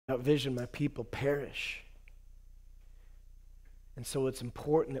vision, my people perish. And so it's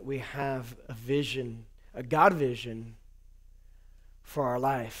important that we have a vision, a God vision for our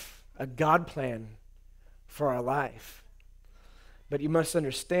life, a God plan for our life. But you must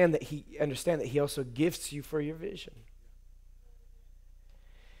understand that He also gifts you for your vision.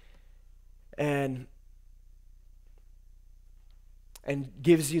 And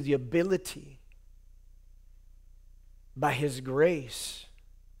gives you the ability by His grace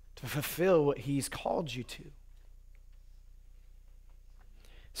to fulfill what He's called you to.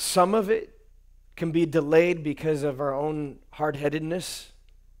 Some of it can be delayed because of our own hard-headedness,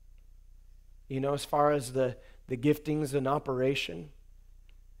 as far as the giftings in operation.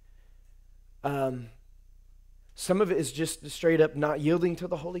 Some of it is just straight up not yielding to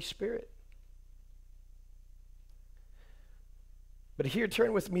the Holy Spirit. But here,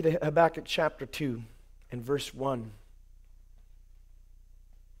 turn with me to Habakkuk chapter 2 and verse 1.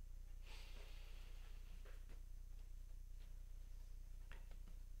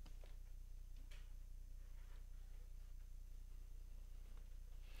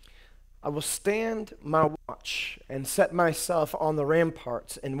 I will stand my watch and set myself on the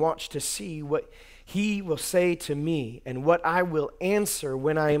ramparts and watch to see what He will say to me and what I will answer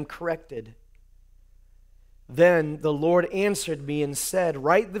when I am corrected. Then the Lord answered me and said,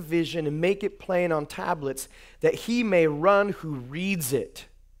 write the vision and make it plain on tablets, that he may run who reads it.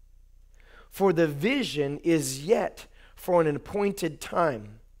 For the vision is yet for an appointed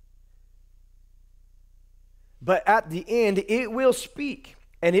time. But at the end it will speak,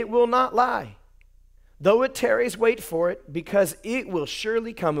 and it will not lie. Though it tarries, wait for it, because it will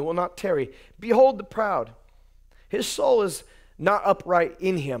surely come. It will not tarry. Behold the proud. His soul is not upright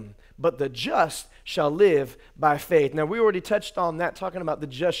in him, but the just shall live by faith. Now, we already touched on that, talking about the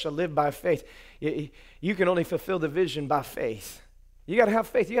just shall live by faith. You can only fulfill the vision by faith. You got to have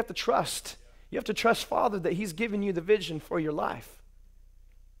faith. You have to trust. You have to trust, Father, that He's given you the vision for your life.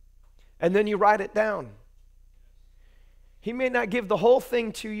 And then you write it down. He may not give the whole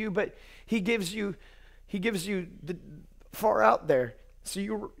thing to you, but He gives you the far out there, so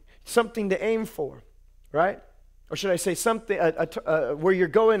you something to aim for, right? Or should I say something where you're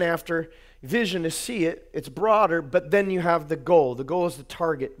going after, vision to see it, it's broader, but then you have the goal. The goal is the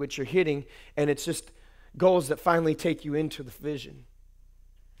target which you're hitting, and it's just goals that finally take you into the vision.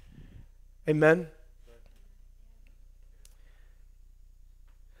 Amen?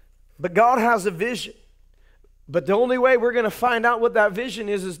 But God has a vision. But the only way we're going to find out what that vision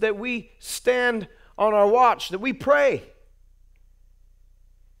is that we stand on our watch, that we pray.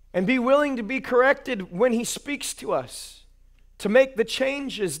 And be willing to be corrected when He speaks to us, to make the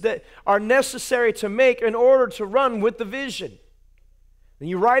changes that are necessary to make in order to run with the vision. And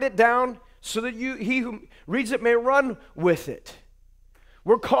you write it down so that he who reads it may run with it.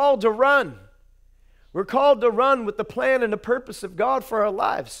 We're called to run. We're called to run with the plan and the purpose of God for our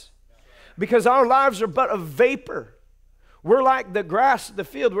lives. Because our lives are but a vapor. We're like the grass of the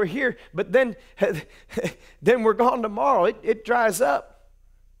field. We're here, but then we're gone tomorrow. It dries up.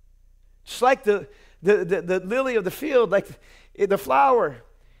 Just like the lily of the field, like the flower,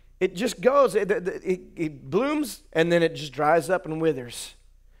 it just goes, it blooms, and then it just dries up and withers.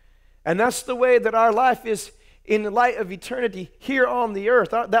 And that's the way that our life is in the light of eternity here on the earth.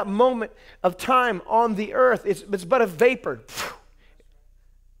 That moment of time on the earth, it's but a vapor.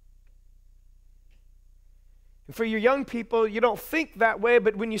 And for your young people, you don't think that way,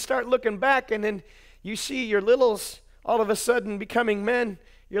 but when you start looking back and then you see your littles all of a sudden becoming men,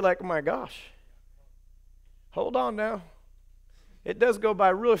 you're like, oh my gosh, hold on now. It does go by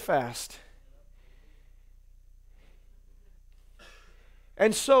real fast.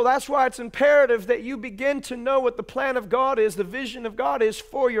 And so that's why it's imperative that you begin to know what the plan of God is, the vision of God is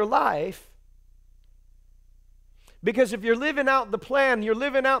for your life. Because if you're living out the plan, you're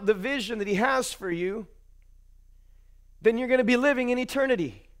living out the vision that He has for you, then you're going to be living in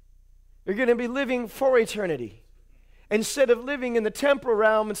eternity. You're going to be living for eternity. Instead of living in the temporal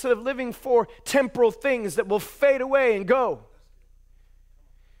realm, instead of living for temporal things that will fade away and go.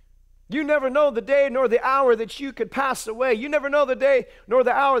 You never know the day nor the hour that you could pass away. You never know the day nor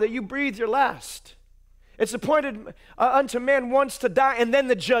the hour that you breathe your last. It's appointed unto man once to die, and then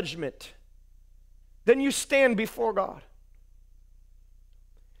the judgment. Then you stand before God.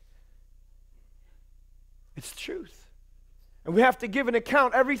 It's truth. And we have to give an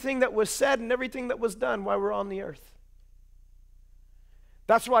account everything that was said and everything that was done while we're on the earth.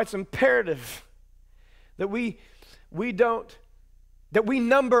 That's why it's imperative that we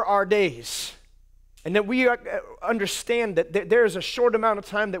number our days, and that we understand that there is a short amount of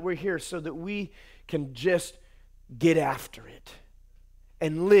time that we're here so that we can just get after it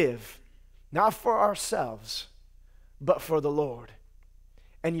and live, not for ourselves, but for the Lord.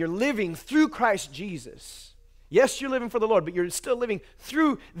 And you're living through Christ Jesus. Yes, you're living for the Lord, but you're still living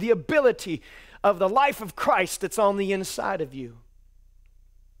through the ability of the life of Christ that's on the inside of you.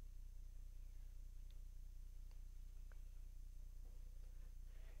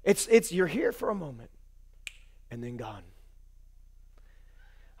 It's you're here for a moment and then gone.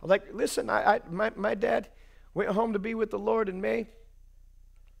 Like, listen, my dad went home to be with the Lord in May,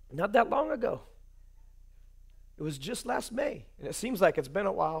 not that long ago. It was just last May, and it seems like it's been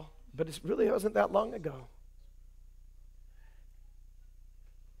a while, but it really wasn't that long ago.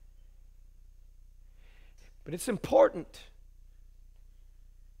 But it's important.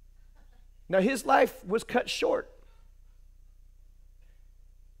 Now, his life was cut short.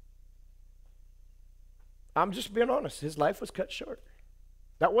 I'm just being honest. His life was cut short.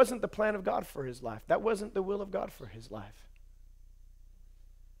 That wasn't the plan of God for his life. That wasn't the will of God for his life.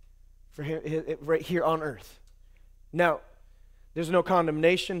 For him, right here on earth. Now, there's no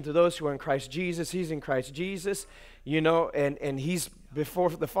condemnation to those who are in Christ Jesus. He's in Christ Jesus, you know, and he's before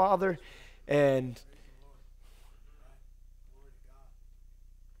the Father, and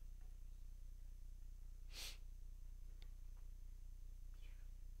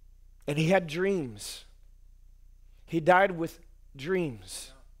he had dreams. He died with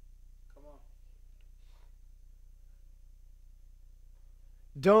dreams. Come on.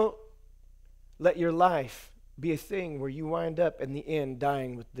 Don't let your life be a thing where you wind up in the end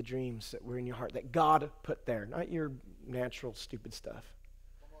dying with the dreams that were in your heart, that God put there, not your natural stupid stuff.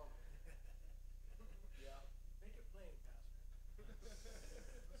 Come on. Yeah. Make it plain, Pastor.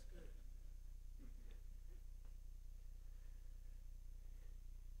 That's good.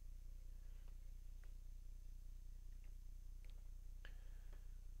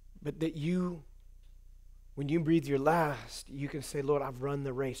 But that you, when you breathe your last, you can say, Lord, I've run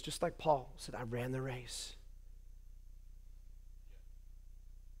the race. Just like Paul said, I ran the race.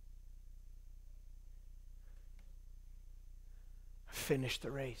 I finished the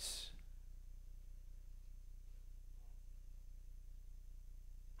race.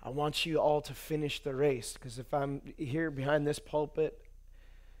 I want you all to finish the race, because if I'm here behind this pulpit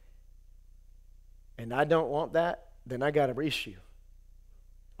and I don't want that, then I got an issue.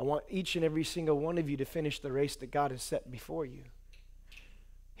 I want each and every single one of you to finish the race that God has set before you.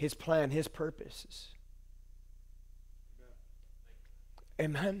 His plan, His purposes.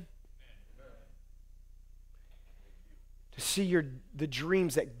 Amen. To see the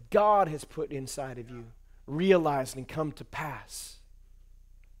dreams that God has put inside of you realized and come to pass.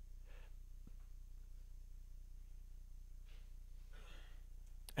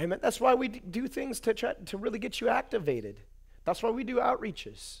 Amen. That's why we do things to try to really get you activated. That's why we do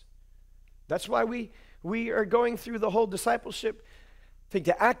outreaches. That's why we are going through the whole discipleship thing,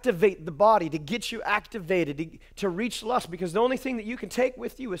 to activate the body, to get you activated, to reach lost, because the only thing that you can take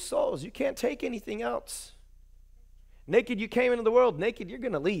with you is souls. You can't take anything else. Naked you came into the world, naked you're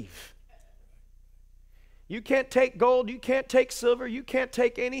going to leave. You can't take gold, you can't take silver, you can't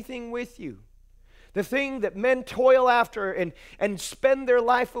take anything with you. The thing that men toil after and spend their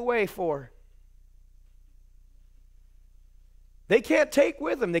life away for, they can't take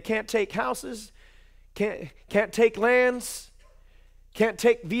with them. They can't take houses, can't take lands, can't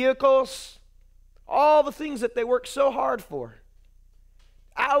take vehicles, all the things that they work so hard for.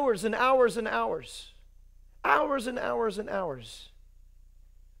 Hours and hours and hours. Hours and hours and hours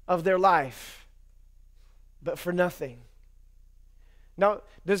of their life, but for nothing. Now,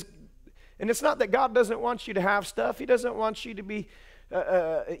 and it's not that God doesn't want you to have stuff. He doesn't want you to be,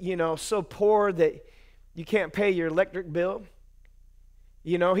 so poor that you can't pay your electric bill.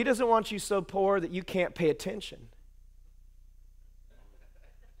 You know, He doesn't want you so poor that you can't pay attention.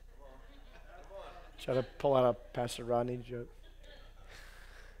 Try to pull out a Pastor Rodney joke.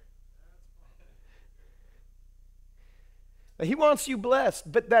 He wants you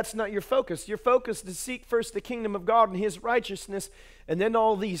blessed, but that's not your focus. Your focus is to seek first the kingdom of God and His righteousness, and then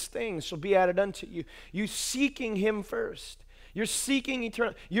all these things shall be added unto you. You seeking Him first. You're seeking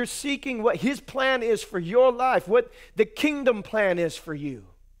eternal. You're seeking what His plan is for your life, what the kingdom plan is for you.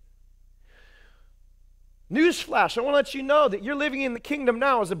 Newsflash, I want to let you know that you're living in the kingdom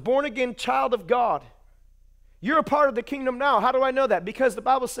now as a born-again child of God. You're a part of the kingdom now. How do I know that? Because the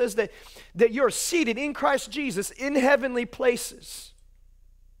Bible says that you're seated in Christ Jesus in heavenly places.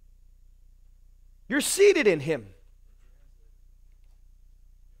 You're seated in Him.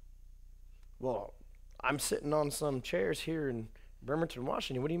 Well, I'm sitting on some chairs here in Bremerton,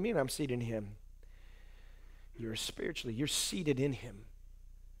 Washington. What do you mean I'm seated in Him? You're seated in Him.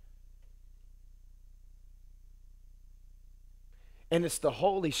 And it's the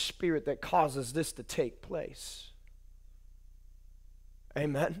Holy Spirit that causes this to take place.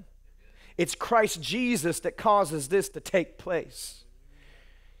 Amen. It's Christ Jesus that causes this to take place.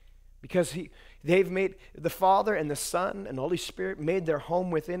 Because they've made, the Father and the Son and the Holy Spirit made their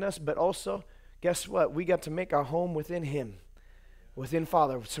home within us, but also, guess what? We got to make our home within Him, within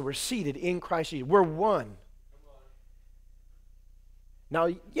Father. So we're seated in Christ Jesus. We're one. Now,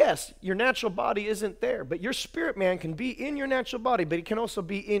 yes, your natural body isn't there, but your spirit man can be in your natural body, but he can also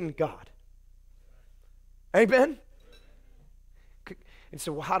be in God. Amen? And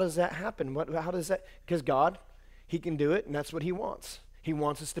so, well, how does that happen? How does that? Because God, He can do it, and that's what He wants. He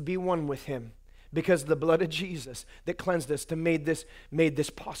wants us to be one with Him because of the blood of Jesus that cleansed us, that made this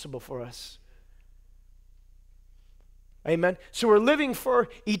possible for us. Amen? So we're living for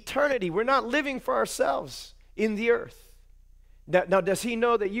eternity. We're not living for ourselves in the earth. Now, does He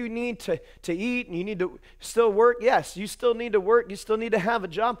know that you need to eat and you need to still work? Yes, you still need to work. You still need to have a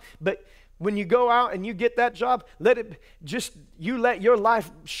job. But when you go out and you get that job, let your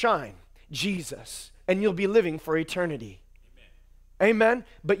life shine Jesus, and you'll be living for eternity. Amen?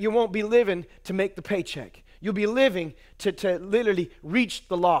 But you won't be living to make the paycheck. You'll be living to literally reach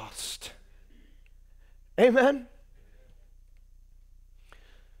the lost. Amen?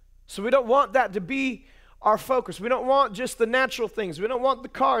 So we don't want that to be our focus. We don't want just the natural things. We don't want the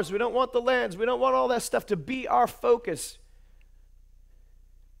cars. We don't want the lands. We don't want all that stuff to be our focus.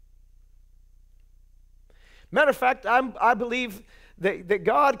 Matter of fact, I believe that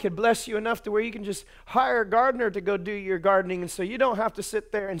God could bless you enough to where you can just hire a gardener to go do your gardening, and so you don't have to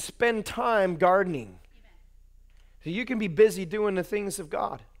sit there and spend time gardening. Amen. So you can be busy doing the things of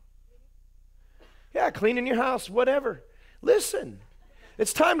God. Yeah, cleaning your house, whatever. Listen,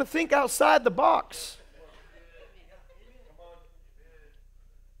 it's time to think outside the box.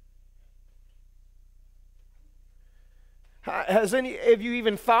 Has any of you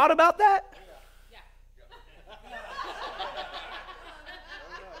even thought about that? Yeah.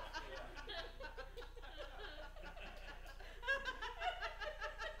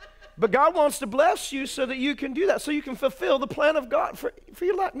 But God wants to bless you so that you can do that, so you can fulfill the plan of God for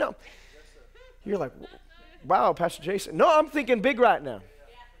your life. No. You're like, wow, Pastor Jason. No, I'm thinking big right now.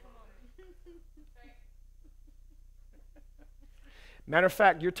 Matter of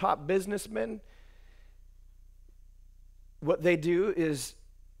fact, your top businessmen, what they do is,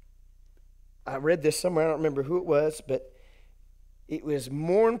 I read this somewhere, I don't remember who it was, but it was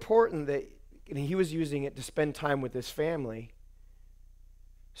more important that, and he was using it to spend time with his family.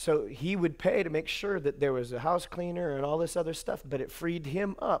 So he would pay to make sure that there was a house cleaner and all this other stuff, but it freed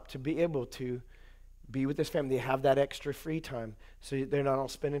him up to be able to be with his family. They have that extra free time. So they're not all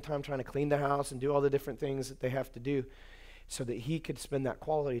spending time trying to clean the house and do all the different things that they have to do, so that he could spend that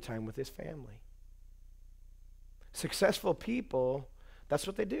quality time with his family. Successful people, that's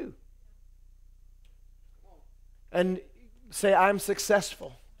what they do. And say, I'm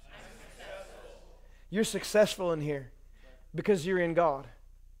successful. You're successful in here because you're in God.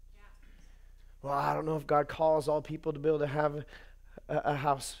 Well, I don't know if God calls all people to be able to have a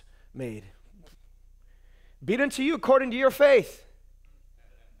house made. Be it unto you according to your faith.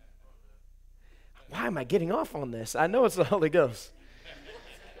 Why am I getting off on this? I know it's the Holy Ghost.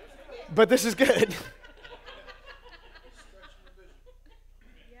 But this is good.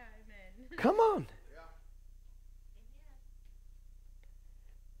 Come on.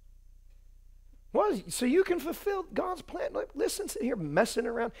 Well, so you can fulfill God's plan. Look, listen, sit here messing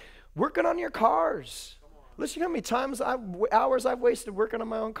around, working on your cars. Listen, how many hours I've wasted working on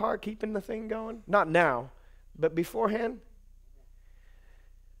my own car, keeping the thing going? Not now, but beforehand.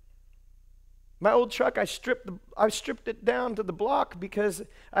 My old truck, I stripped it down to the block because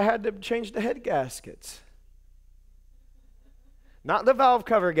I had to change the head gaskets. Not the valve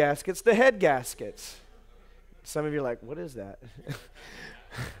cover gaskets, the head gaskets. Some of you are like, what is that?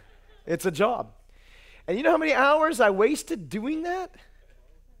 It's a job. And you know how many hours I wasted doing that?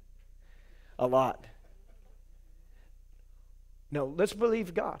 A lot. No, let's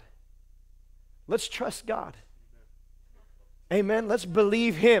believe God. Let's trust God. Amen. Let's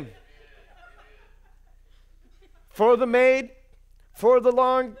believe Him. For the maid, for the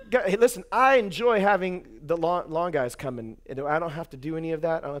long guy. Hey, listen, I enjoy having the long guys come in. I don't have to do any of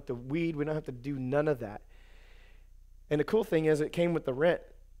that. I don't have to weed. We don't have to do none of that. And the cool thing is it came with the rent,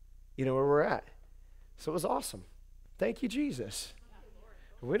 where we're at. So it was awesome. Thank you, Jesus.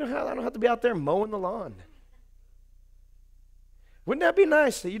 I don't have to be out there mowing the lawn. Wouldn't that be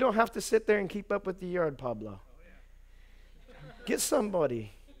nice that you don't have to sit there and keep up with the yard, Pablo? Get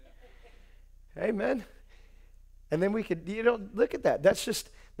somebody. Amen. And then we could, look at that. That's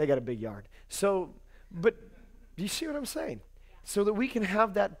just, they got a big yard. So, but do you see what I'm saying? so that we can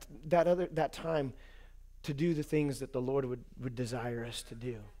have that time to do the things that the Lord would desire us to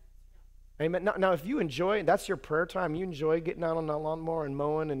do. Amen. Now, if you enjoy, that's your prayer time, you enjoy getting out on the lawnmower and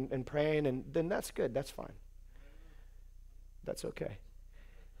mowing and praying, and then that's good. That's fine. That's okay.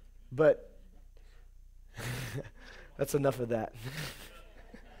 But that's enough of that.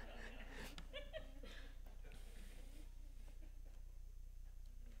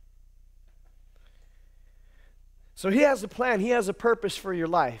 So he has a plan. He has a purpose for your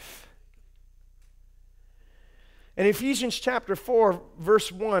life. In Ephesians chapter 4,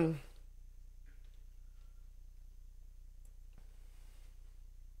 verse 1,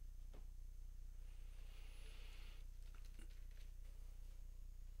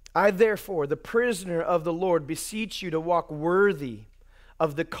 I therefore, the prisoner of the Lord, beseech you to walk worthy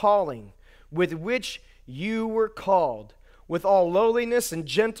of the calling with which you were called, with all lowliness and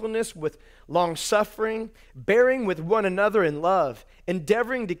gentleness, with long-suffering, bearing with one another in love,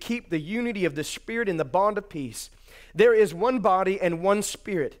 endeavoring to keep the unity of the Spirit in the bond of peace. There is one body and one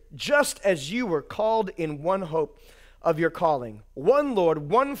Spirit, just as you were called in one hope of your calling. One Lord,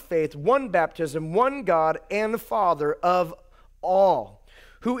 one faith, one baptism, one God and Father of all,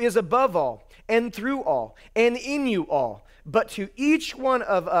 who is above all, and through all, and in you all. But to each one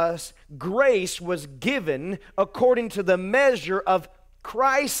of us grace was given according to the measure of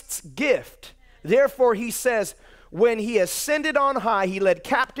Christ's gift. Therefore he says, when he ascended on high, he led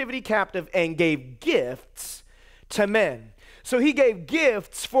captivity captive and gave gifts to men. So he gave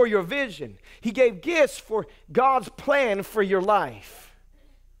gifts for your vision. He gave gifts for God's plan for your life.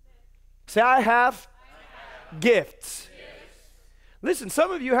 Say, I have gifts. Listen,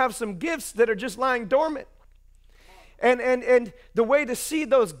 some of you have some gifts that are just lying dormant. And the way to see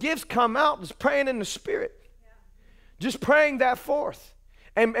those gifts come out is praying in the Spirit. Just praying that forth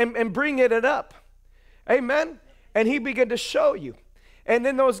and bringing it up. Amen? And he began to show you. And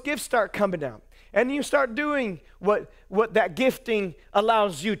then those gifts start coming out. And you start doing what that gifting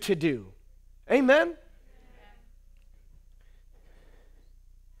allows you to do. Amen?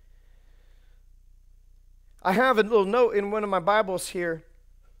 I have a little note in one of my Bibles here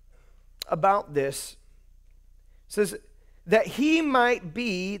about this. It says, that he might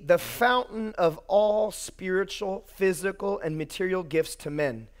be the fountain of all spiritual, physical, and material gifts to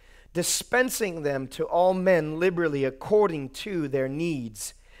men, dispensing them to all men liberally according to their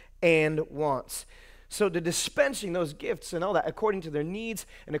needs and wants. So the dispensing those gifts and all that according to their needs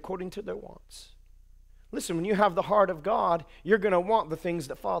and according to their wants. Listen, when you have the heart of God, you're going to want the things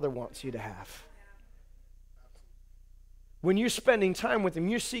that Father wants you to have. When you're spending time with him,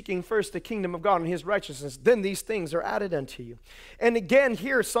 you're seeking first the kingdom of God and his righteousness, then these things are added unto you. And again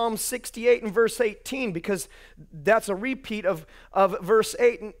here, Psalm 68 and verse 18, because that's a repeat of verse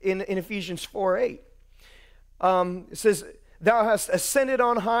 8 in Ephesians 4:8. It says, thou hast ascended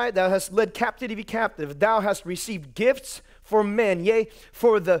on high, thou hast led captivity captive, thou hast received gifts for men, yea,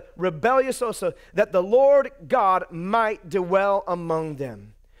 for the rebellious also, that the Lord God might dwell among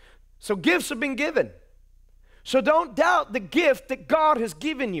them. So gifts have been given. So don't doubt the gift that God has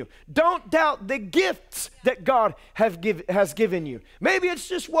given you. Don't doubt the gifts that God has given you. Maybe it's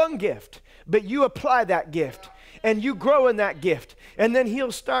just one gift, but you apply that gift and you grow in that gift. And then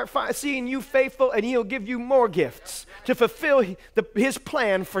he'll start seeing you faithful and he'll give you more gifts to fulfill his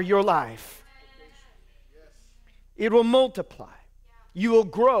plan for your life. It will multiply. You will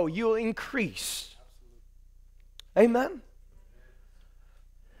grow. You will increase. Amen?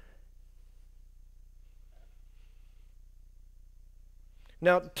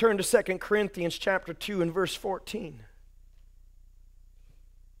 Now turn to 2 Corinthians chapter 2 and verse 14.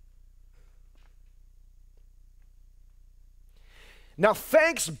 Now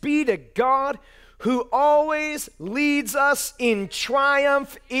thanks be to God who always leads us in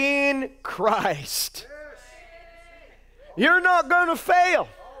triumph in Christ. You're not going to fail,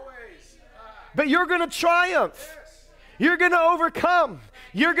 but you're going to triumph. You're going to overcome.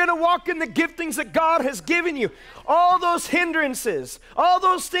 You're going to walk in the giftings that God has given you. All those hindrances, all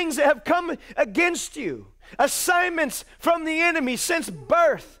those things that have come against you, assignments from the enemy since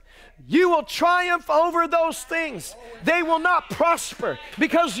birth, you will triumph over those things. They will not prosper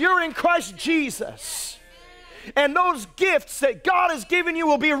because you're in Christ Jesus. And those gifts that God has given you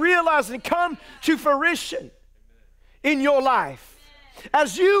will be realized and come to fruition in your life.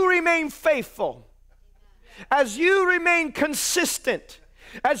 As you remain faithful, as you remain consistent,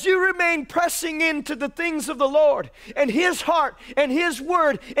 as you remain pressing into the things of the Lord and his heart and his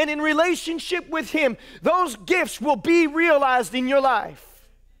word and in relationship with him, those gifts will be realized in your life.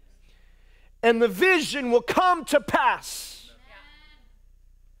 And the vision will come to pass.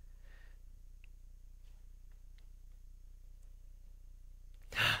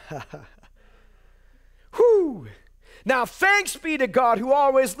 Whew. Now, thanks be to God who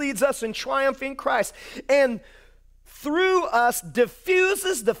always leads us in triumph in Christ, and through us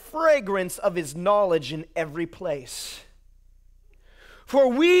diffuses the fragrance of his knowledge in every place. For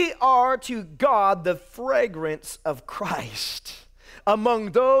we are to God the fragrance of Christ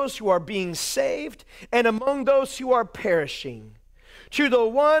among those who are being saved and among those who are perishing. To the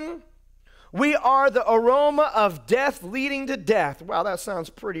one, we are the aroma of death leading to death. Wow, that sounds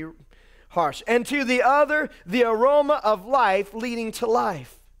pretty harsh. And to the other, the aroma of life leading to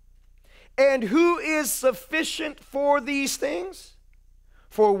life. And who is sufficient for these things?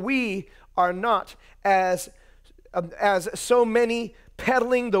 For we are not as so many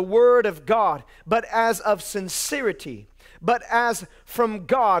peddling the word of God, but as of sincerity, but as from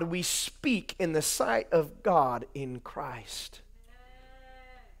God we speak in the sight of God in Christ.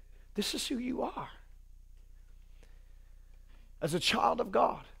 This is who you are as a child of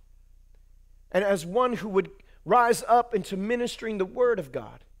God, and as one who would rise up into ministering the word of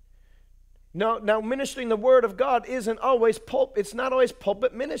God. Now ministering the word of God isn't always it's not always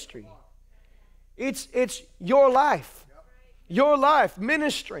pulpit ministry. It's your life. Your life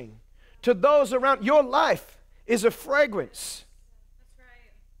ministering to those around. Your life is a fragrance. That's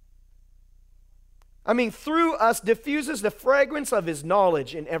right. I mean, through us diffuses the fragrance of his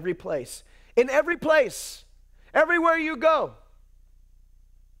knowledge in every place. In every place. Everywhere you go.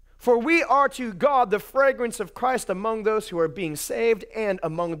 For we are to God the fragrance of Christ among those who are being saved and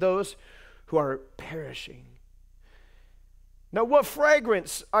among those who are perishing. Now, what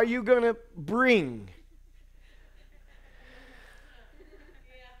fragrance are you going to bring?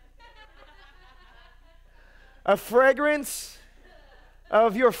 A fragrance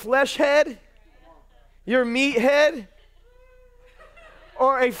of your flesh head, your meat head,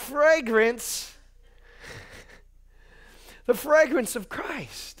 or a fragrance, the fragrance of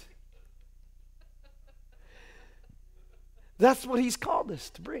Christ? That's what he's called us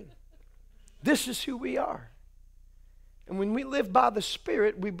to bring. This is who we are. And when we live by the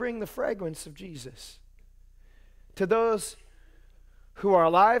Spirit, we bring the fragrance of Jesus to those who are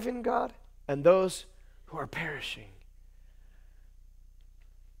alive in God and those who are perishing.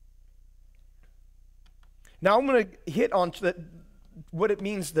 Now I'm going to hit on what it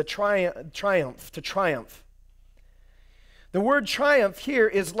means, the triumph, to triumph. The word triumph here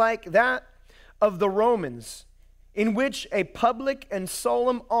is like that of the Romans, in which a public and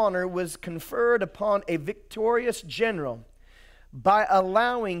solemn honor was conferred upon a victorious general by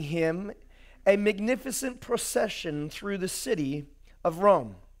allowing him a magnificent procession through the city of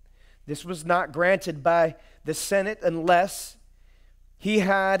Rome. This was not granted by the Senate unless he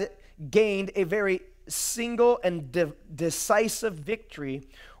had gained a very single and decisive victory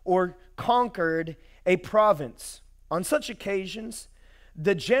or conquered a province. On such occasions,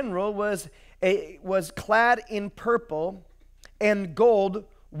 the general was clad in purple and gold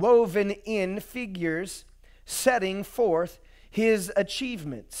woven in figures, setting forth his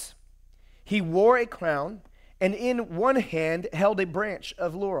achievements. He wore a crown, and in one hand held a branch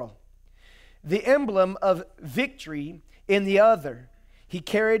of laurel, the emblem of victory in the other. He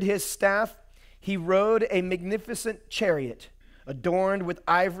carried his staff. He rode a magnificent chariot, adorned with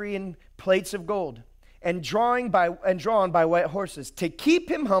ivory and plates of gold, and drawn by white horses. To keep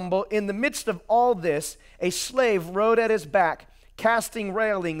him humble in the midst of all this, a slave rode at his back, casting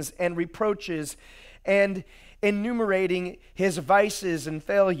railings and reproaches and enumerating his vices and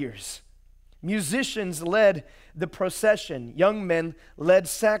failures. Musicians led the procession. Young men led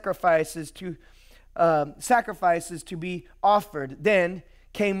sacrifices to be offered. Then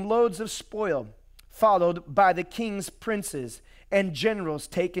came loads of spoil, followed by the king's princes and generals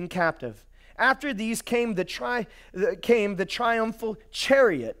taken captive. After these came the triumphal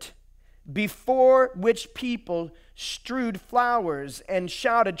chariot, before which people strewed flowers and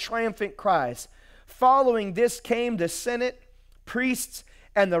shouted triumphant cries. Following this came the Senate, priests,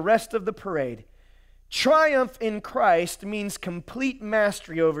 and the rest of the parade. Triumph in Christ means complete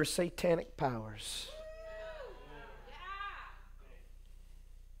mastery over satanic powers.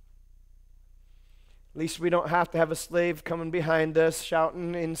 At least we don't have to have a slave coming behind us,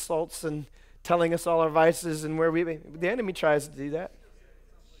 shouting insults and telling us all our vices and where the enemy tries to do that.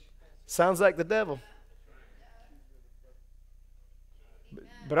 Sounds like the devil.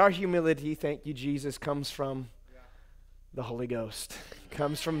 But our humility, thank you, Jesus, comes from the Holy Ghost.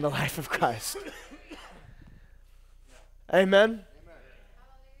 Comes from the life of Christ. Amen.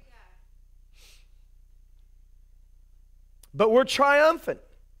 But we're triumphant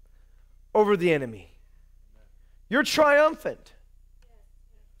over the enemy. You're triumphant.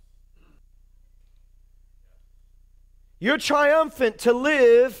 You're triumphant to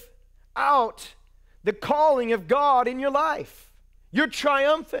live out the calling of God in your life. You're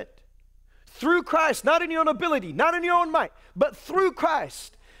triumphant through Christ, not in your own ability, not in your own might, but through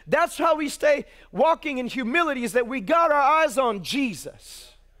Christ. That's how we stay walking in humility, is that we got our eyes on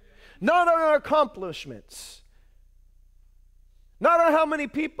Jesus, not on our accomplishments, not on how many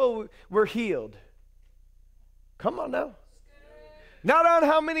people were healed. Come on now. Not on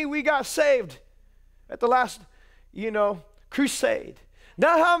how many we got saved at the last, crusade.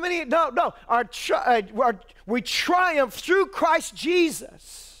 Not how many, no. We triumph through Christ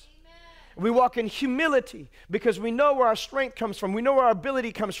Jesus. We walk in humility because we know where our strength comes from. We know where our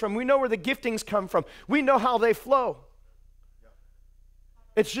ability comes from. We know where the giftings come from. We know how they flow.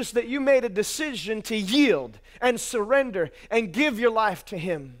 It's just that you made a decision to yield and surrender and give your life to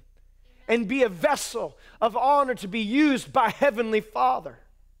Him and be a vessel of honor to be used by Heavenly Father.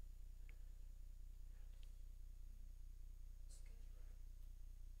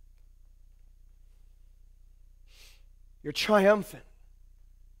 You're triumphant.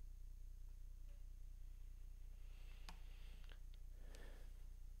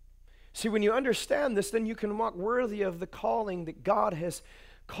 See, when you understand this, then you can walk worthy of the calling that God has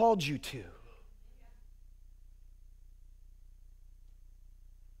called you to.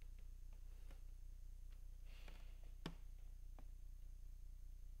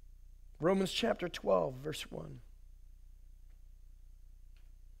 Romans chapter 12, verse 1.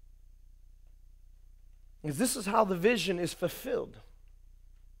 Because this is how the vision is fulfilled.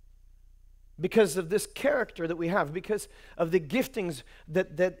 Because of this character that we have, because of the giftings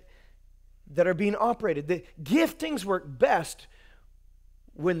that are being operated. The giftings work best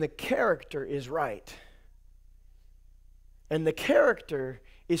when the character is right. And the character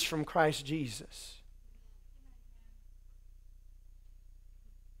is from Christ Jesus.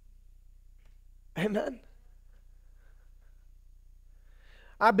 Amen.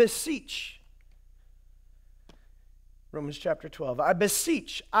 I beseech, Romans chapter 12, I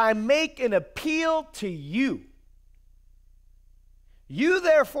beseech, I make an appeal to you. You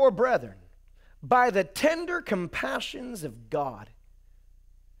therefore, brethren, by the tender compassions of God.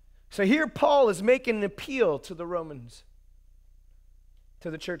 So here Paul is making an appeal to the Romans, to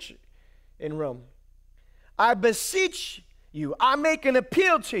the church in Rome. I beseech you, I make an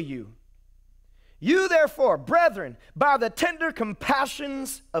appeal to you. You therefore, brethren, by the tender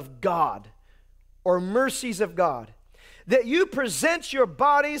compassions of God, or mercies of God, that you present your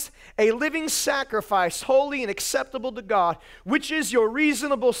bodies a living sacrifice, holy and acceptable to God, which is your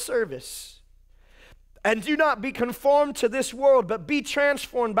reasonable service. And do not be conformed to this world, but be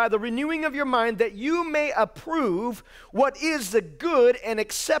transformed by the renewing of your mind, that you may approve what is the good and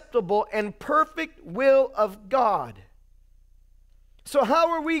acceptable and perfect will of God. So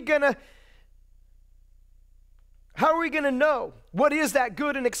how are we going to know what is that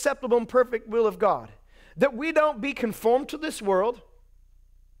good and acceptable and perfect will of God? That we don't be conformed to this world,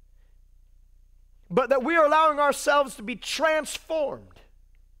 but that we are allowing ourselves to be transformed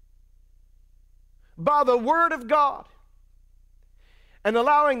by the Word of God, and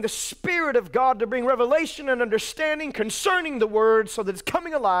allowing the Spirit of God to bring revelation and understanding concerning the Word so that it's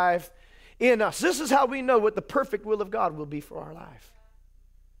coming alive in us. This is how we know what the perfect will of God will be for our life.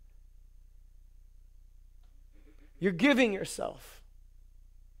 You're giving yourself.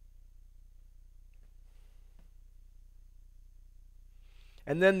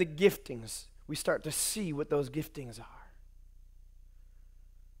 And then the giftings, we start to see what those giftings are.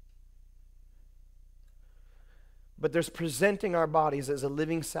 But there's presenting our bodies as a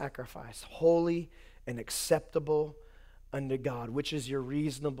living sacrifice, holy and acceptable unto God, which is your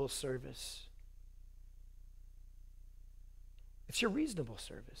reasonable service. It's your reasonable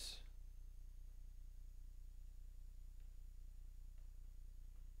service.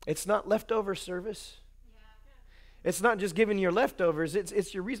 It's not leftover service. It's not just giving your leftovers.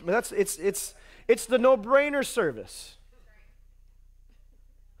 It's your reason. It's the no-brainer service.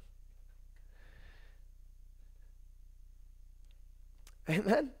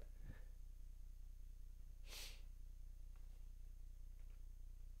 Amen.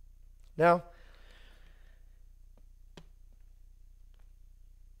 Now,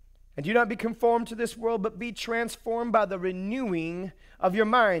 and do not be conformed to this world, but be transformed by the renewing of your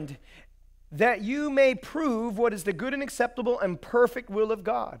mind, that you may prove what is the good and acceptable and perfect will of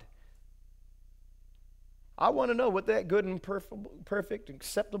God. I want to know what that good and perfect,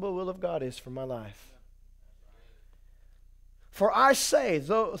 acceptable will of God is for my life. For I say,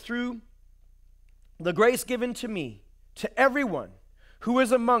 though through the grace given to me, to everyone who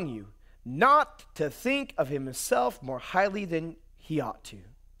is among you, not to think of himself more highly than he ought to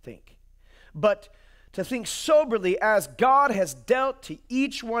think, but to think soberly as God has dealt to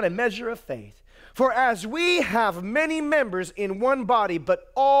each one a measure of faith. For as we have many members in one body,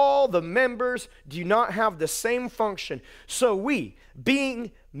 but all the members do not have the same function, so we,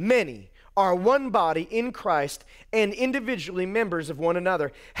 being many, are one body in Christ and individually members of one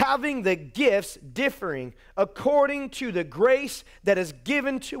another, having the gifts differing according to the grace that is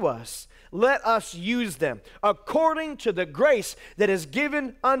given to us. Let us use them. According to the grace that is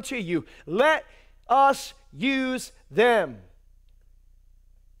given unto you, let us use them.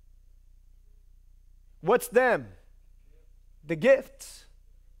 What's them? The gifts.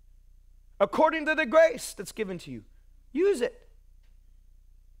 According to the grace that's given to you. Use it.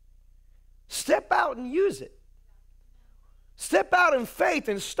 Step out and use it. Step out in faith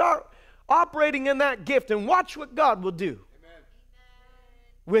and start operating in that gift and watch what God will do. Amen.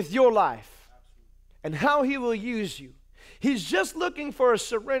 With your life and how He will use you. He's just looking for a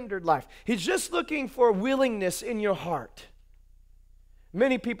surrendered life. He's just looking for willingness in your heart.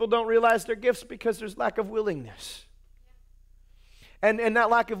 Many people don't realize their gifts because there's lack of willingness. And that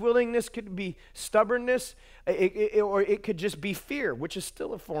lack of willingness could be stubbornness, or it could just be fear, which is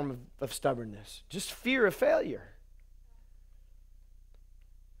still a form of stubbornness. Just fear of failure.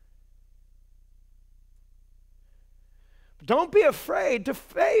 Don't be afraid to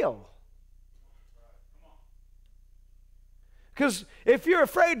fail. Because if you're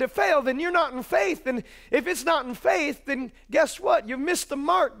afraid to fail, then you're not in faith. And if it's not in faith, then guess what? You've missed the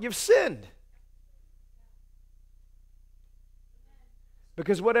mark. You've sinned.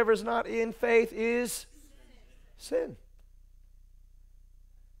 Because whatever's not in faith is sin.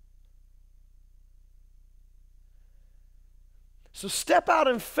 So step out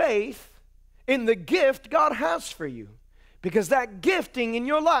in faith in the gift God has for you. Because that gifting in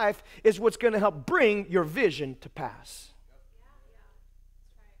your life is what's going to help bring your vision to pass.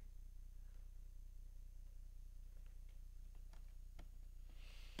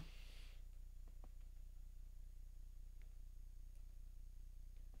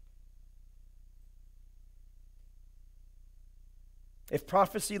 If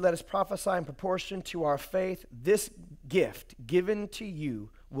prophecy, let us prophesy in proportion to our faith. This gift given to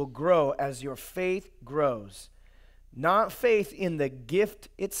you will grow as your faith grows. Not faith in the gift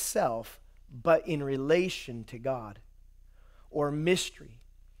itself, but in relation to God or mystery.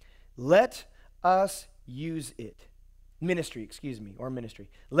 Let us use it. Ministry.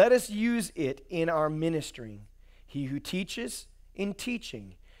 Let us use it in our ministering. He who teaches in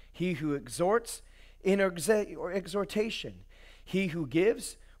teaching. He who exhorts in exhortation. He who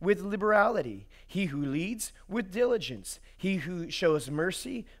gives with liberality. He who leads with diligence. He who shows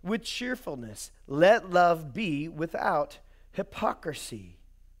mercy with cheerfulness. Let love be without hypocrisy.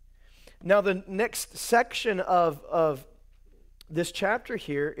 Now the next section of this chapter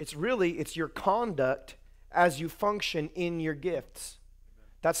here, it's your conduct as you function in your gifts.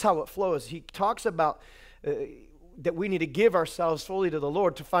 That's how it flows. He talks about that we need to give ourselves fully to the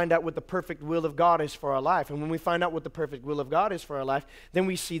Lord to find out what the perfect will of God is for our life. And when we find out what the perfect will of God is for our life, then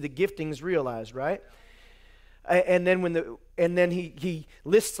we see the giftings realized, right? And then he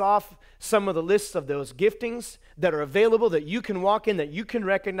lists off some of the lists of those giftings that are available that you can walk in, that you can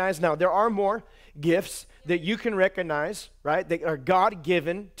recognize. Now, there are more gifts that you can recognize, right? That are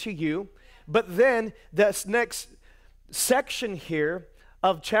God-given to you. But then this next section here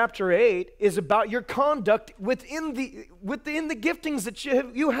of chapter 8 is about your conduct within the giftings that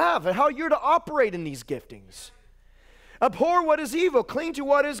you have and how you're to operate in these giftings. Abhor what is evil, cling to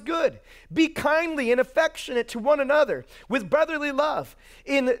what is good. Be kindly and affectionate to one another with brotherly love,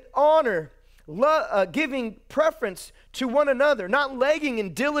 in honor, giving preference to one another, not lagging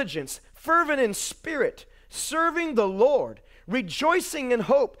in diligence, fervent in spirit, serving the Lord, rejoicing in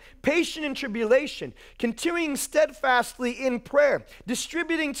hope, patient in tribulation, continuing steadfastly in prayer,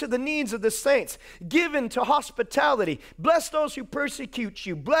 distributing to the needs of the saints, given to hospitality. Bless those who persecute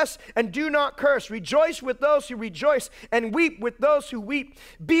you. Bless and do not curse. Rejoice with those who rejoice and weep with those who weep.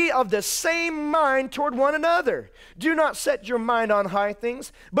 Be of the same mind toward one another. Do not set your mind on high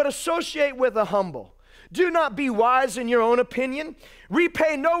things, but associate with the humble. Do not be wise in your own opinion.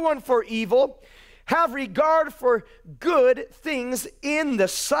 Repay no one for evil. Have regard for good things in the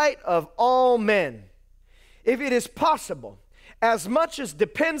sight of all men. If it is possible, as much as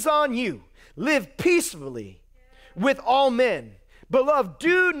depends on you, live peacefully with all men. Beloved,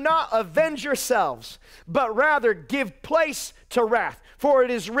 do not avenge yourselves, but rather give place to wrath. For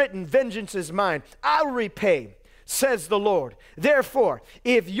it is written, vengeance is mine, I will repay, says the Lord. Therefore,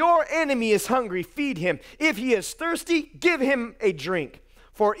 if your enemy is hungry, feed him. If he is thirsty, give him a drink.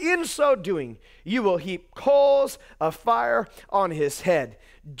 For in so doing, you will heap coals of fire on his head.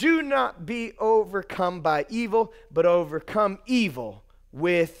 Do not be overcome by evil, but overcome evil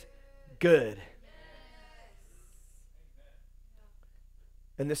with good.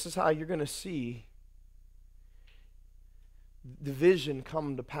 And this is how you're going to see the vision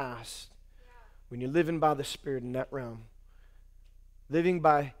come to pass when you're living by the Spirit in that realm. Living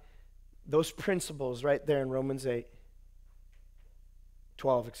by those principles right there in Romans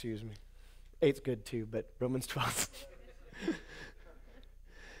 12, excuse me. 8's good too, but Romans 12.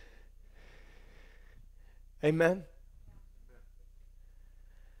 Amen.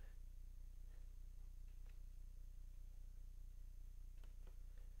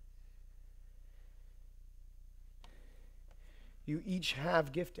 You each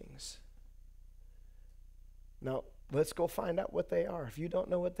have giftings. Now, let's go find out what they are. If you don't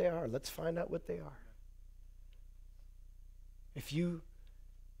know what they are, let's find out what they are. If you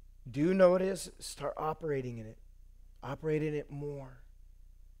do know what it is, start operating in it. Operate in it more.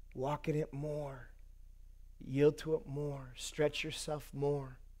 Walk in it more. Yield to it more. Stretch yourself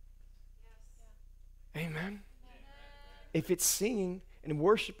more. Yes. Amen. If it's singing and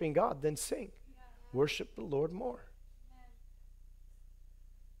worshiping God, then sing. Worship the Lord more.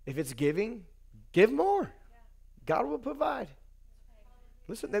 If it's giving, give more. God will provide.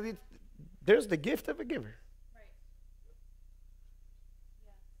 Listen, there's the gift of a giver.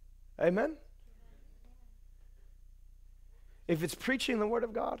 Amen? If it's preaching the word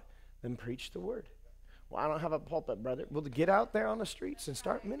of God, then preach the word. Well, I don't have a pulpit, brother. Well, get out there on the streets and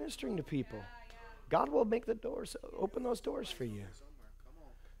start ministering to people. God will make the doors, open those doors for you.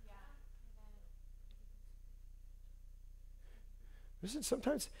 Listen,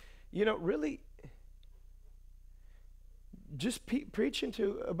 sometimes, really, just preaching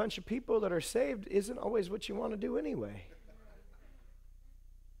to a bunch of people that are saved isn't always what you want to do anyway.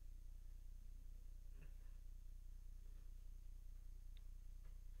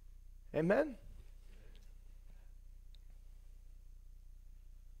 Amen?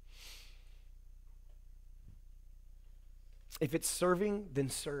 If it's serving, then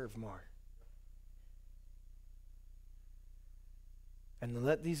serve more. And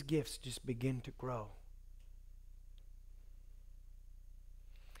let these gifts just begin to grow.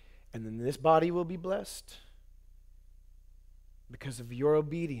 And then this body will be blessed because of your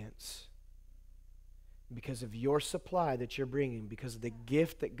obedience, because of your supply that you're bringing, because of the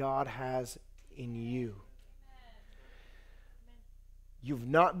gift that God has in you. You've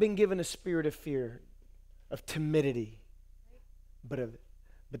not been given a spirit of fear, of timidity, but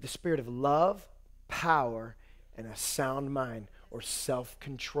the spirit of love, power, and a sound mind, or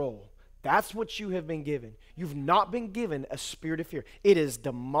self-control. That's what you have been given. You've not been given a spirit of fear. It is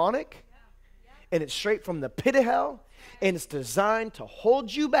demonic, and it's straight from the pit of hell, and it's designed to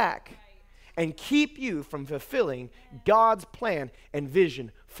hold you back and keep you from fulfilling God's plan and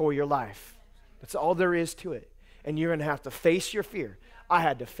vision for your life. That's all there is to it. And you're going to have to face your fear. I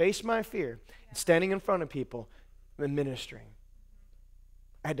had to face my fear standing in front of people and ministering.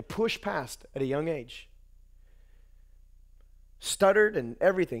 I had to push past at a young age. Stuttered and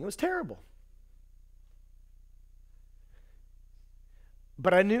everything. It was terrible.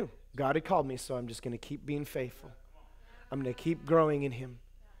 But I knew God had called me, so I'm just going to keep being faithful. I'm going to keep growing in Him.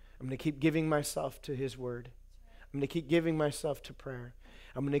 I'm going to keep giving myself to His Word. I'm going to keep giving myself to prayer.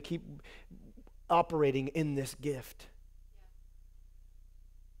 I'm going to keep operating in this gift.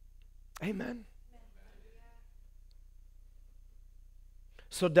 Amen.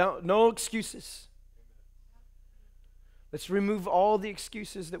 So no excuses. Let's remove all the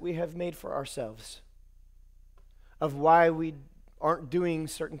excuses that we have made for ourselves of why we aren't doing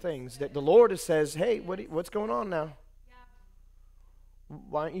certain things. That the Lord says, hey, what's going on now?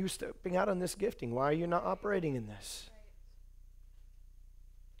 Why aren't you stepping out on this gifting? Why are you not operating in this?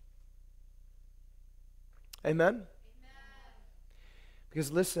 Amen?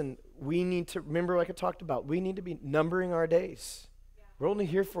 Because listen, we need to, remember like I talked about, we need to be numbering our days. We're only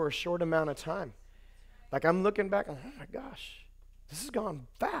here for a short amount of time. Like I'm looking back, oh my gosh, this has gone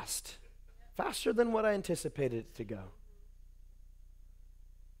fast. Faster than what I anticipated it to go.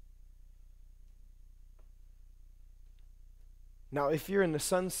 Now, if you're in the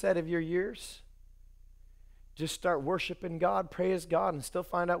sunset of your years, just start worshiping God, praise God, and still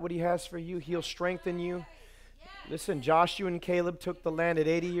find out what He has for you. He'll strengthen you. Listen, Joshua and Caleb took the land at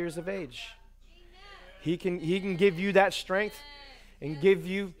 80 years of age. He can give you that strength and give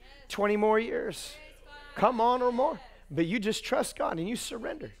you 20 more years. Come on or more. But you just trust God and you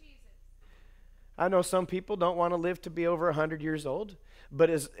surrender. I know some people don't want to live to be over 100 years old, but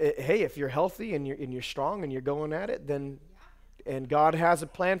hey, if you're healthy and you're strong and you're going at it, then and God has a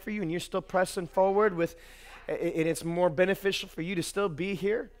plan for you and you're still pressing forward with, and it's more beneficial for you to still be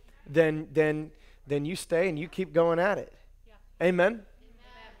here than you stay and you keep going at it. Yeah. Amen?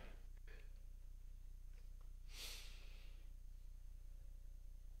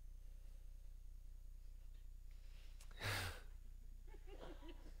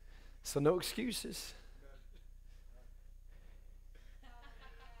 So no excuses.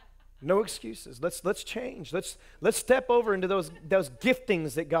 No excuses. Let's change. Let's step over into those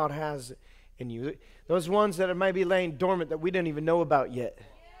giftings that God has in you. Those ones that might be laying dormant that we didn't even know about yet.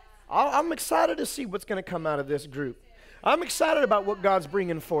 I'm excited to see what's going to come out of this group. I'm excited about what God's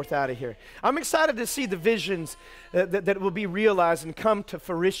bringing forth out of here. I'm excited to see the visions that will be realized and come to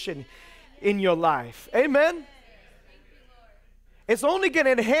fruition in your life. Amen? It's only going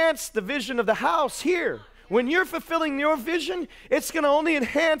to enhance the vision of the house here. When you're fulfilling your vision, it's going to only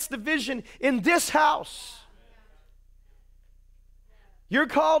enhance the vision in this house. You're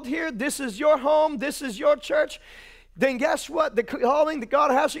called here. This is your home. This is your church. Then guess what? The calling that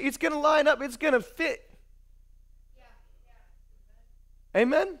God has, it's going to line up. It's going to fit.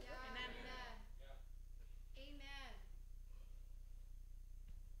 Amen?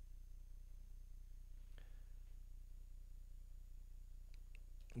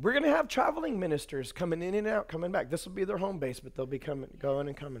 We're going to have traveling ministers coming in and out, coming back. This will be their home base, but they'll be coming, going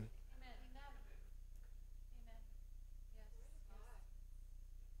and coming.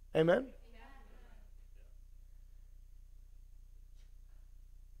 Amen? Amen?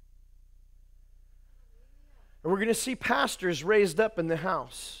 And we're going to see pastors raised up in the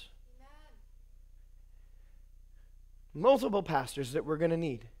house. Multiple pastors that we're going to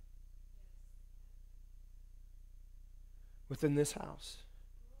need within this house.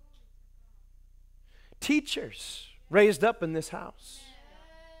 Teachers raised up in this house.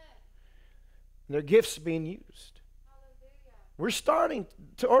 And their gifts being used. We're starting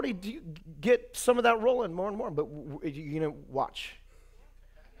to already get some of that rolling more and more, but watch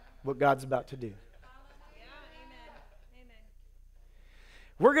what God's about to do.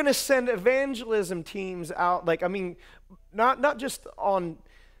 We're going to send evangelism teams out, not just on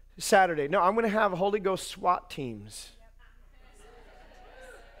Saturday. No, I'm going to have Holy Ghost SWAT teams.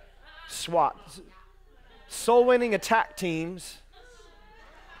 SWAT. Soul winning attack teams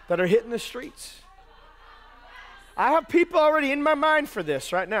that are hitting the streets. I have people already in my mind for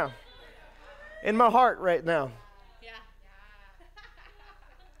this right now. In my heart right now. Yeah.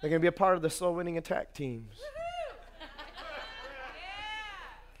 They're going to be a part of the soul winning attack teams.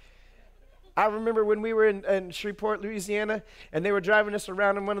 I remember when we were in Shreveport, Louisiana, and they were driving us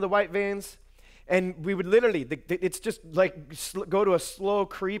around in one of the white vans. And we would literally, it's just like go to a slow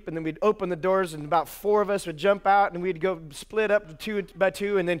creep, and then we'd open the doors, and about 4 of us would jump out, and we'd go split up 2 by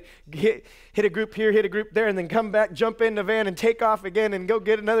 2, and then hit a group here, hit a group there, and then come back, jump in the van, and take off again, and go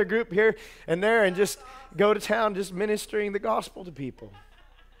get another group here and there, and just go to town just ministering the gospel to people.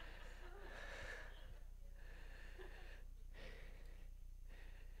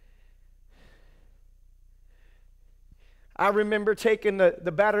 I remember taking the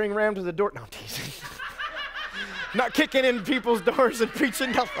battering ram to the door. No, I'm teasing. Not kicking in people's doors and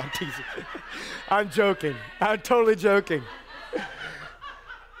preaching. No, I'm teasing. I'm joking. I'm totally joking.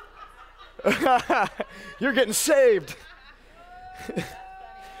 You're getting saved.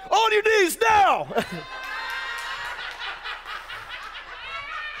 On your knees now.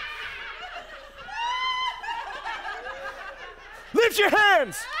 Lift your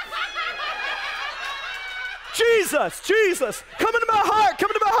hands. Jesus, Jesus, come into my heart, come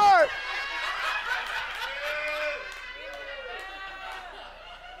into my heart.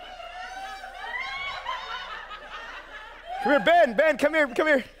 Come here, Ben, come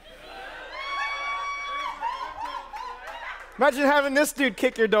here. Imagine having this dude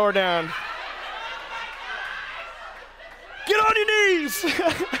kick your door down. Get on your knees.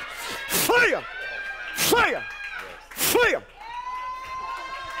 Fire, fire, fire.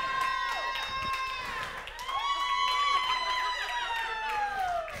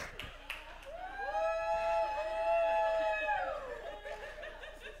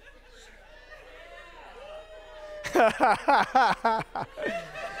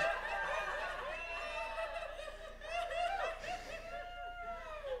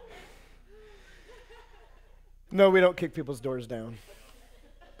 No, we don't kick people's doors down,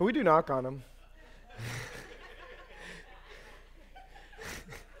 but we do knock on them.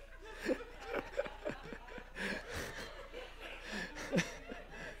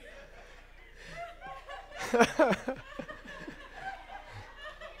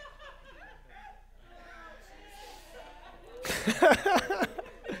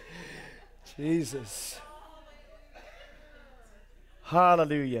 Jesus.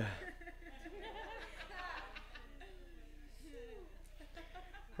 Hallelujah.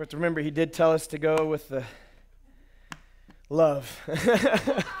 But remember, he did tell us to go with the love,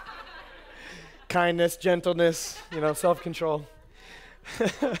 kindness, gentleness, self-control.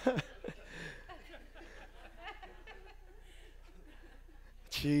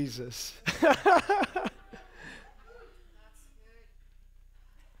 Jesus.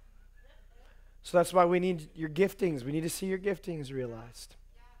 So that's why we need your giftings. We need to see your giftings realized.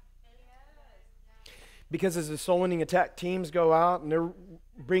 Because as the soul winning attack teams go out and they're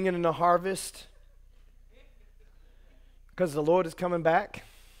bringing in a harvest, because the Lord is coming back,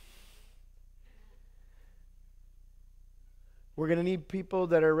 we're going to need people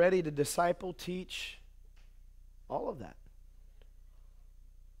that are ready to disciple, teach, all of that.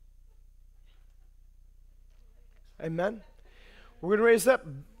 Amen. We're going to raise up,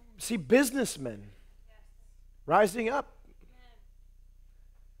 see businessmen rising up,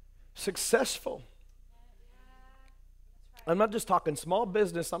 successful. I'm not just talking small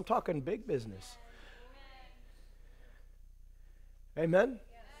business, I'm talking big business. Amen?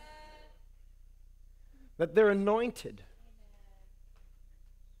 That they're anointed.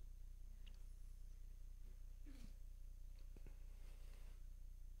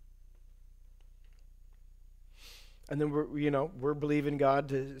 And then we're believing God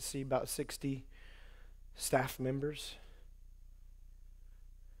to see about 60 staff members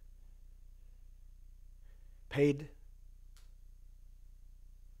paid.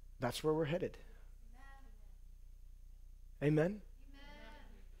 That's where we're headed. Amen? Amen?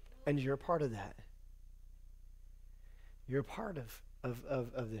 And you're a part of that. You're a part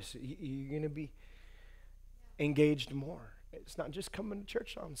of this. You're going to be engaged more. It's not just coming to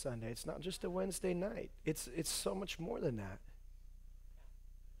church on Sunday. It's not just a Wednesday night. It's so much more than that.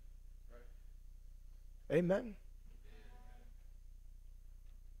 Right. Amen.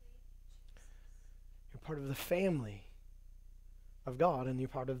 You're part of the family of God, and you're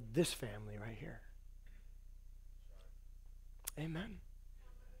part of this family right here. Amen.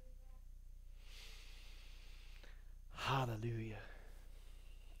 Hallelujah.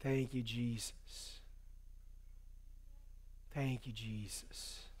 Thank you, Jesus. Thank you,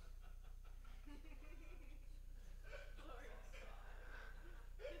 Jesus.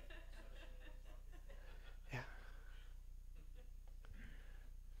 Yeah.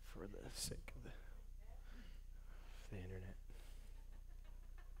 For the sake of the internet.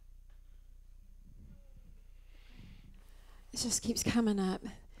 It just keeps coming up.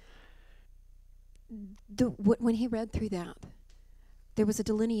 When he read through that, there was a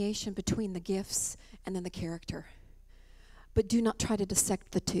delineation between the gifts and then the character. But do not try to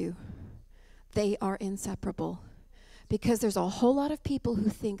dissect the two. They are inseparable. Because there's a whole lot of people who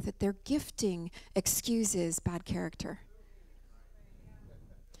think that their gifting excuses bad character.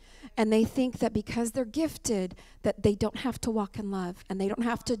 And they think that because they're gifted, that they don't have to walk in love, and they don't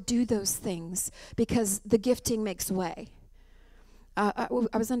have to do those things because the gifting makes way. I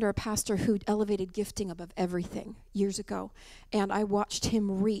was under a pastor who elevated gifting above everything years ago, and I watched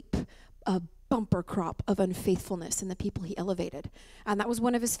him reap a bumper crop of unfaithfulness in the people he elevated. And that was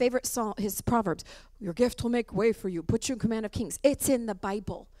one of his favorite his proverbs. Your gift will make way for you. Put you in command of kings. It's in the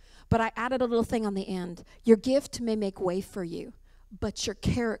Bible. But I added a little thing on the end. Your gift may make way for you, but your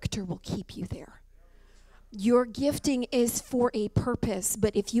character will keep you there. Your gifting is for a purpose,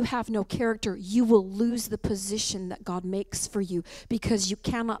 but if you have no character, you will lose the position that God makes for you because you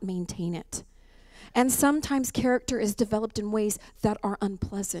cannot maintain it. And sometimes character is developed in ways that are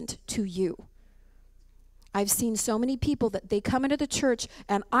unpleasant to you. I've seen so many people that they come into the church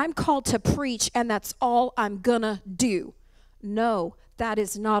and I'm called to preach and that's all I'm gonna do. No, that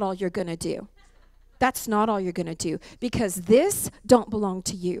is not all you're gonna do. That's not all you're gonna do because this don't belong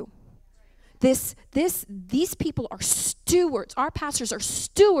to you. These people are stewards. Our pastors are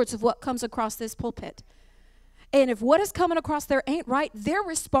stewards of what comes across this pulpit. And if what is coming across there ain't right, they're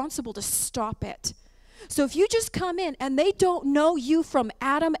responsible to stop it. So if you just come in and they don't know you from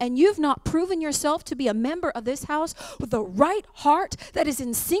Adam and you've not proven yourself to be a member of this house with the right heart that is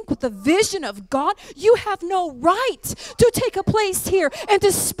in sync with the vision of God, you have no right to take a place here and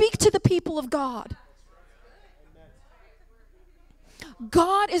to speak to the people of God.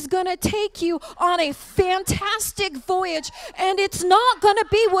 God is going to take you on a fantastic voyage, and it's not going to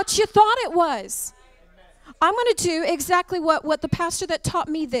be what you thought it was. I'm going to do exactly what the pastor that taught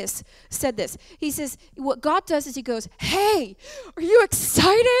me this said this. He says, what God does is he goes, hey, are you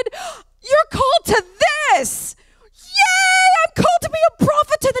excited? You're called to this. Yay, I'm called to be a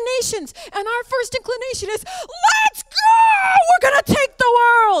prophet to the nations. And our first inclination is, let's go. We're going to take the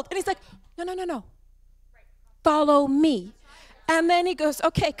world. And he's like, no. Follow me. And then he goes,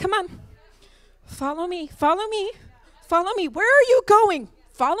 okay, come on. Follow me. Where are you going?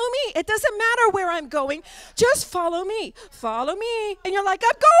 follow me. It doesn't matter where I'm going. Just follow me. Follow me. And you're like,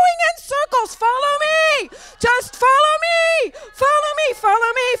 I'm going in circles. Follow me. Just follow me. Follow me.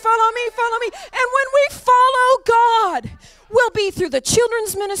 Follow me. Follow me. Follow me. And when we follow God, will be through the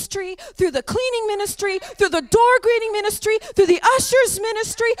children's ministry, through the cleaning ministry, through the door greeting ministry, through the ushers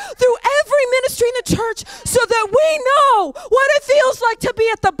ministry, through every ministry in the church, so that we know what it feels like to be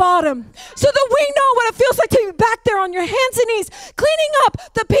at the bottom, so that we know what it feels like to be back there on your hands and knees, cleaning up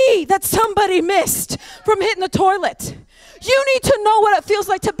the pee that somebody missed from hitting the toilet. You need to know what it feels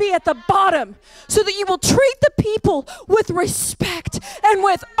like to be at the bottom, so that you will treat the people with respect and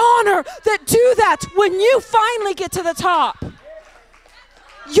with honor that do that when you finally get to the top.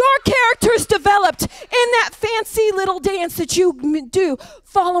 Your character is developed in that fancy little dance that you do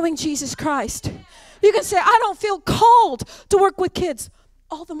following Jesus Christ. You can say, I don't feel called to work with kids.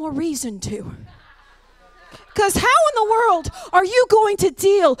 All the more reason to. Because how in the world are you going to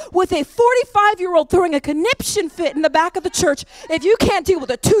deal with a 45-year-old throwing a conniption fit in the back of the church if you can't deal with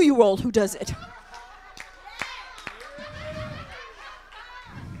a 2-year-old who does it?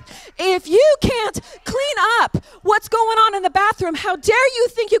 If you can't clean up what's going on in the bathroom, how dare you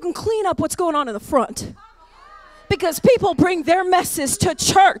think you can clean up what's going on in the front? Because people bring their messes to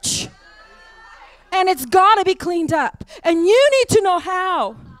church, and it's got to be cleaned up, and you need to know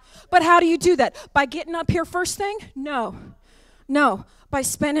how. But how do you do that? By getting up here first thing? No. By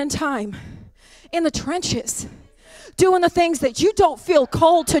spending time in the trenches, doing the things that you don't feel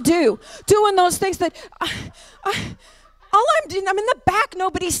called to do, doing those things that all I'm doing, I'm in the back,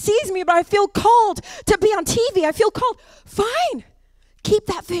 nobody sees me, but I feel called to be on TV. I feel called. Fine. Keep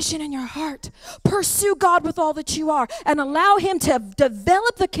that vision in your heart. Pursue God with all that you are, and allow him to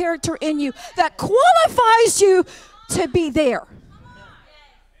develop the character in you that qualifies you to be there.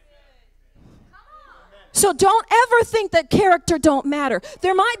 So don't ever think that character don't matter.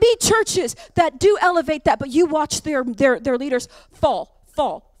 There might be churches that do elevate that, but you watch their leaders fall.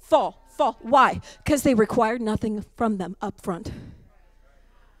 Why? Because they required nothing from them up front.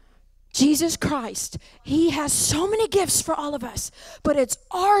 Jesus Christ, he has so many gifts for all of us, but it's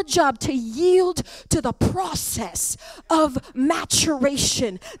our job to yield to the process of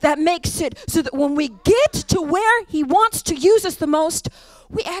maturation that makes it so that when we get to where he wants to use us the most,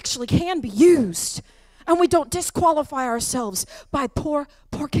 we actually can be used. And we don't disqualify ourselves by poor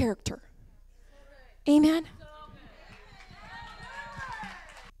character. Amen?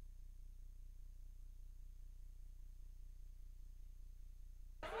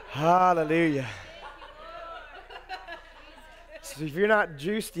 Hallelujah. So if you're not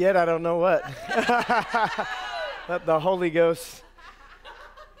juiced yet, I don't know what. Let the Holy Ghost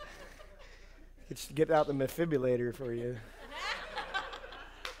get out the defibrillator for you.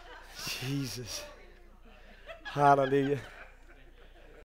 Jesus. Hallelujah.